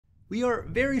We are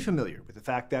very familiar with the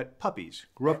fact that puppies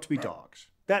grow up to be dogs,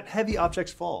 that heavy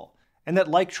objects fall, and that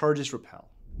like charges repel.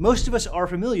 Most of us are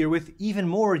familiar with even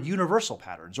more universal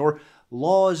patterns or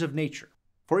laws of nature.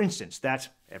 For instance, that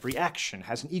every action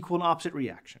has an equal and opposite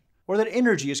reaction, or that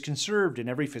energy is conserved in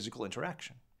every physical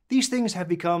interaction. These things have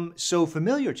become so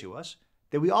familiar to us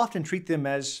that we often treat them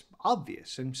as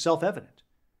obvious and self-evident,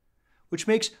 which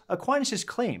makes Aquinas'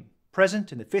 claim,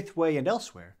 present in the Fifth Way and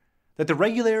elsewhere, that the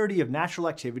regularity of natural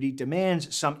activity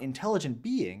demands some intelligent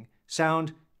being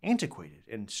sound antiquated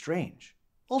and strange.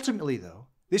 Ultimately, though,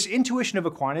 this intuition of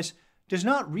Aquinas does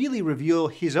not really reveal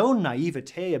his own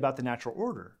naivete about the natural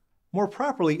order. More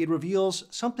properly, it reveals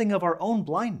something of our own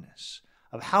blindness,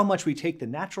 of how much we take the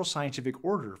natural scientific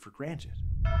order for granted.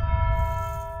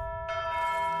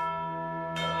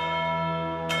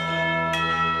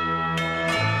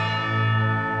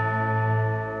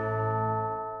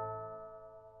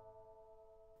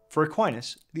 For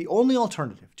Aquinas, the only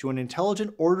alternative to an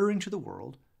intelligent ordering to the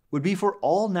world would be for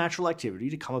all natural activity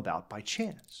to come about by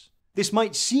chance. This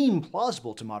might seem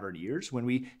plausible to modern ears when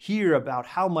we hear about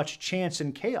how much chance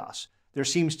and chaos there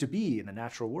seems to be in the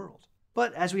natural world.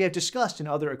 But as we have discussed in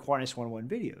other Aquinas 101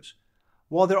 videos,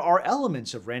 while there are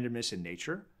elements of randomness in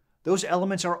nature, those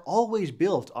elements are always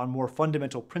built on more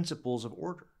fundamental principles of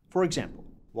order. For example,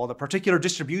 while the particular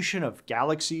distribution of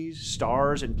galaxies,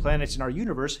 stars, and planets in our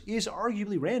universe is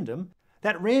arguably random,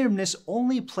 that randomness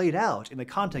only played out in the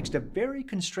context of very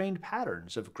constrained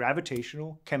patterns of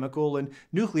gravitational, chemical, and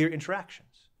nuclear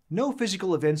interactions. No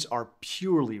physical events are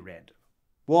purely random.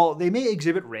 While they may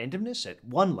exhibit randomness at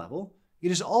one level,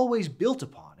 it is always built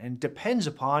upon and depends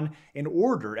upon an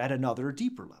order at another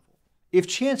deeper level. If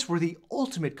chance were the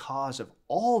ultimate cause of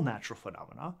all natural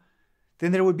phenomena,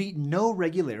 then there would be no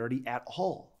regularity at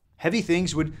all. Heavy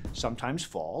things would sometimes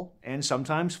fall and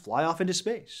sometimes fly off into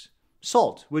space.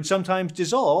 Salt would sometimes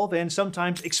dissolve and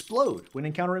sometimes explode when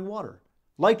encountering water.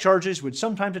 Like charges would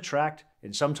sometimes attract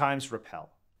and sometimes repel.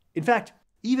 In fact,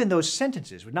 even those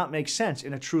sentences would not make sense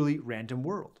in a truly random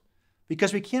world,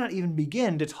 because we cannot even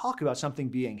begin to talk about something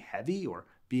being heavy or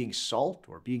being salt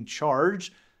or being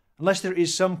charged unless there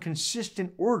is some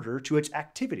consistent order to its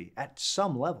activity at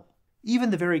some level.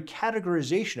 Even the very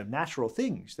categorization of natural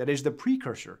things, that is the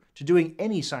precursor to doing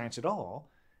any science at all,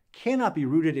 cannot be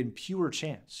rooted in pure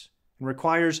chance and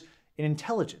requires an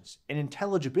intelligence and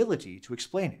intelligibility to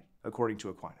explain it, according to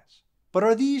Aquinas. But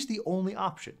are these the only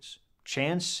options,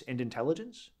 chance and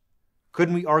intelligence?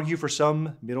 Couldn't we argue for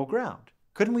some middle ground?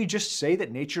 Couldn't we just say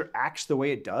that nature acts the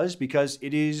way it does because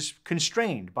it is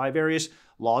constrained by various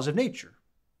laws of nature?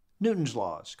 Newton's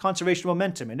laws, conservation of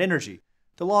momentum and energy,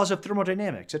 the laws of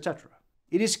thermodynamics, etc.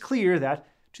 It is clear that,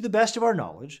 to the best of our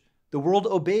knowledge, the world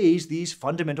obeys these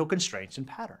fundamental constraints and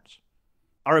patterns.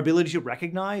 Our ability to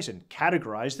recognize and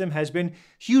categorize them has been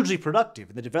hugely productive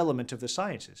in the development of the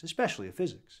sciences, especially of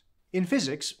physics. In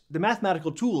physics, the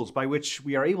mathematical tools by which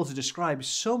we are able to describe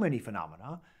so many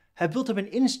phenomena have built up an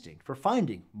instinct for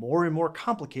finding more and more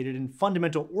complicated and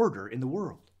fundamental order in the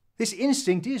world. This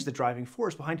instinct is the driving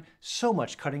force behind so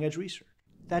much cutting-edge research.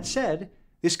 That said,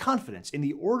 this confidence in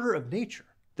the order of nature,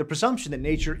 the presumption that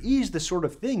nature is the sort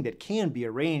of thing that can be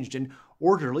arranged in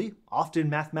orderly, often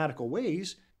mathematical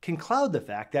ways, can cloud the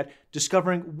fact that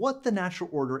discovering what the natural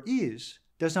order is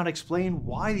does not explain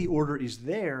why the order is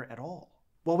there at all.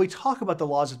 While we talk about the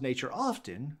laws of nature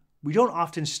often, we don't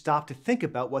often stop to think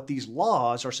about what these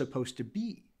laws are supposed to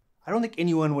be. I don't think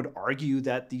anyone would argue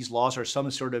that these laws are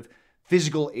some sort of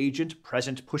physical agent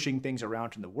present pushing things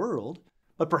around in the world,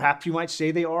 but perhaps you might say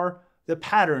they are the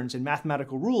patterns and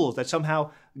mathematical rules that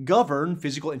somehow govern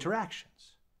physical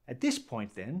interactions. At this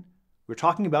point, then, we're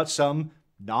talking about some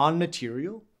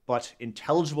non-material but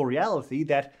intelligible reality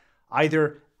that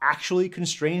either actually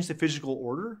constrains the physical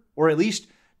order, or at least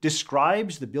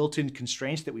describes the built-in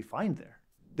constraints that we find there.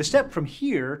 The step from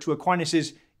here to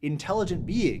Aquinas' intelligent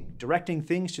being directing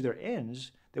things to their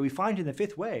ends that we find in the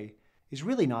Fifth Way is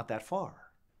really not that far.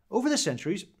 Over the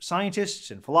centuries,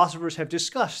 scientists and philosophers have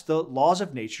discussed the laws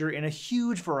of nature in a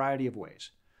huge variety of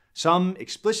ways, some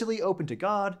explicitly open to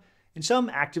God, and some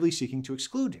actively seeking to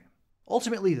exclude him.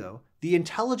 Ultimately, though, the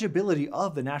intelligibility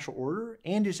of the natural order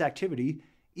and its activity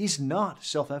is not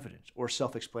self-evident or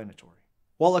self-explanatory.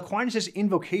 While Aquinas'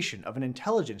 invocation of an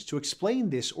intelligence to explain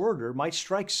this order might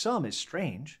strike some as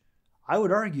strange, I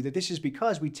would argue that this is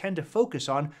because we tend to focus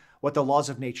on what the laws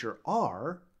of nature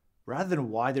are, rather than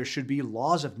why there should be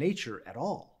laws of nature at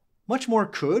all. Much more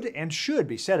could and should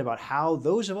be said about how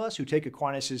those of us who take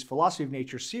Aquinas' philosophy of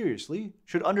nature seriously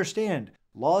should understand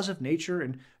laws of nature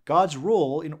and God's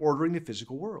role in ordering the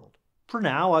physical world. For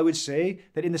now, I would say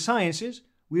that in the sciences,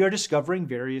 we are discovering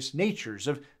various natures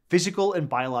of physical and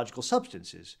biological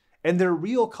substances, and their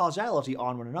real causality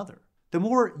on one another. The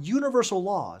more universal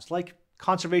laws, like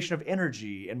conservation of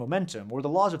energy and momentum, or the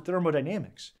laws of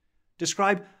thermodynamics,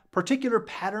 describe particular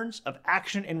patterns of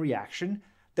action and reaction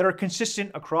that are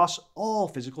consistent across all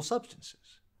physical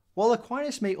substances. While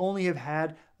Aquinas may only have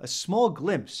had a small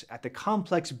glimpse at the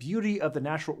complex beauty of the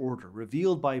natural order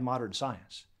revealed by modern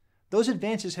science, those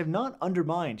advances have not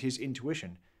undermined his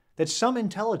intuition that some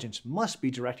intelligence must be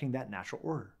directing that natural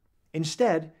order.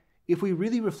 Instead, if we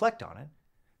really reflect on it,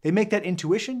 they make that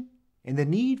intuition and the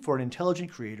need for an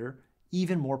intelligent creator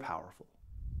even more powerful.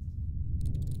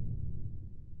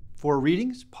 For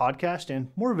readings, podcasts, and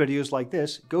more videos like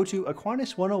this, go to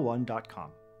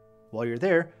Aquinas101.com. While you're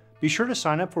there, be sure to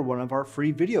sign up for one of our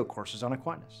free video courses on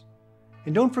Aquinas.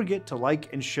 And don't forget to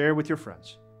like and share with your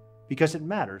friends, because it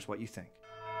matters what you think.